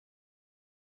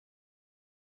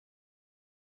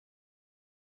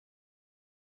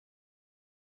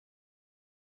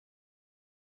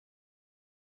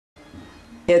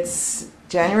It's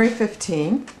January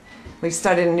 15th. We've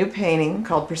started a new painting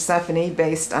called Persephone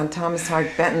based on Thomas Hart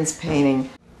Benton's painting.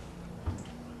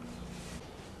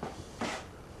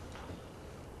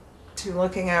 To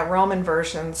looking at Roman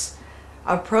versions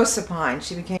of Proserpine.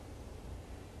 She became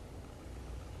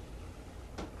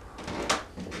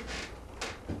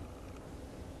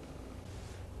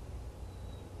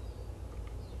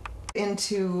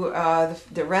into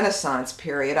the Renaissance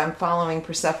period. I'm following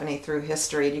Persephone through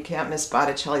history. You can't miss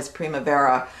Botticelli's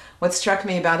Primavera. What struck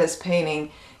me about his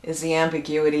painting is the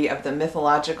ambiguity of the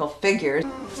mythological figures.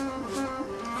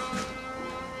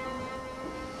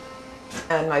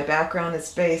 And my background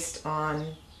is based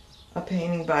on a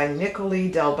painting by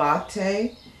Niccoli del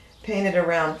Batte, painted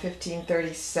around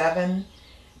 1537.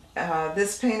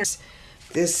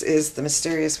 This is the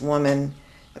mysterious woman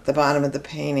at the bottom of the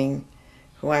painting,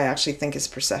 who I actually think is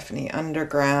Persephone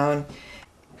underground.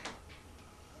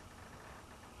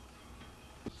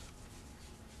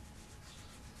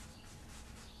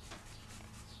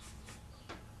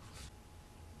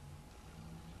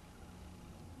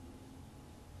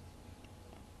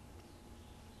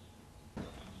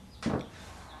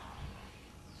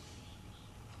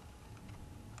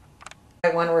 I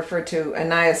want to refer to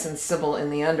Aeneas and Sibyl in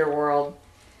the underworld,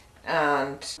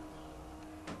 and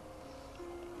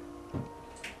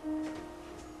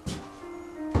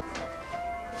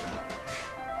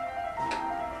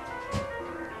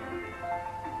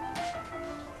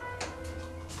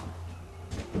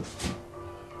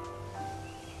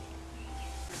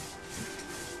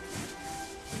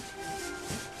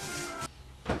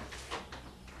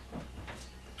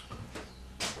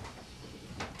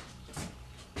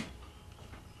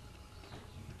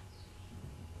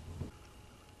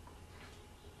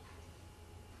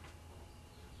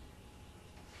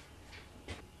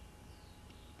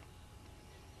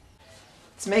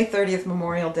it's May 30th,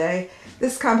 Memorial Day.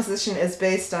 This composition is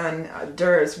based on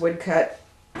Durer's woodcut.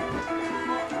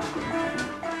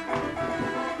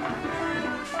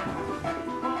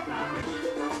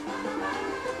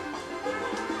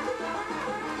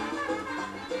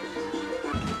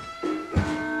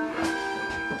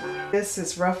 This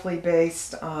is roughly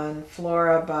based on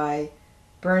Flora by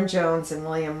Burne-Jones and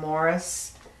William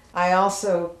Morris. I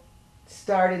also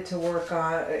started to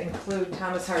include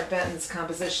Thomas Hart Benton's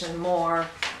composition more,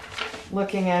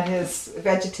 looking at his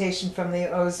vegetation from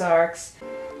the Ozarks.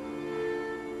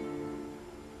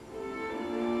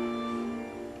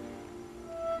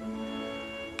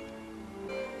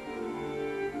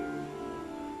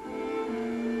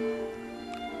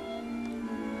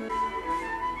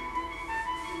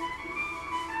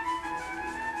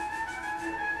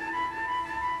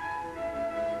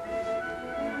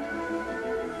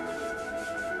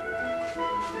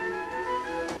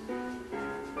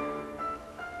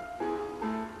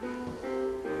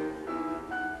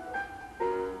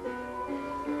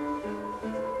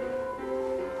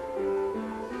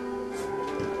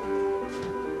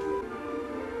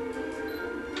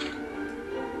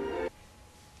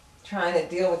 Trying to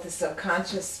deal with the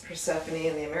subconscious Persephone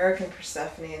and the American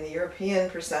Persephone and the European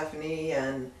Persephone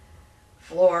and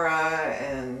flora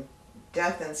and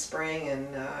death and spring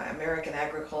and American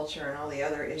agriculture and all the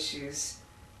other issues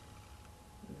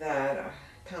that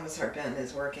Thomas Hart Benton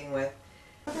is working with.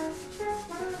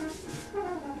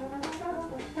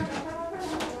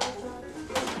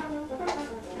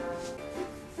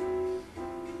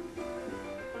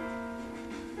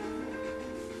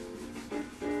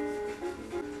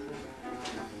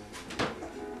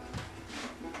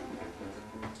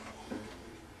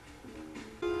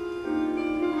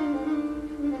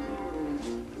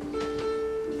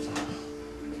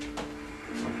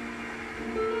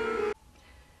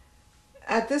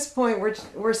 At this point,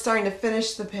 we're starting to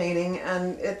finish the painting,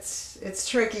 and it's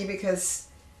tricky because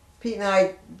Pete and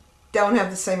I don't have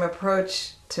the same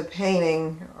approach to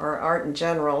painting or art in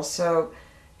general. So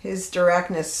his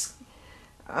directness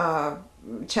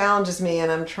challenges me,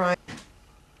 and I'm trying.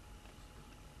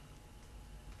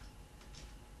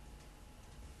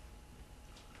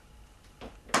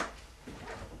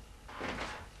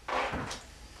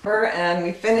 And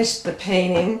we finished the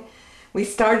painting. We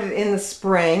started in the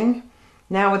spring.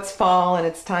 Now it's fall and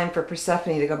it's time for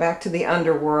Persephone to go back to the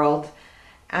underworld,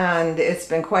 and it's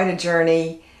been quite a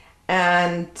journey,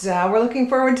 and we're looking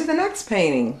forward to the next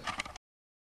painting.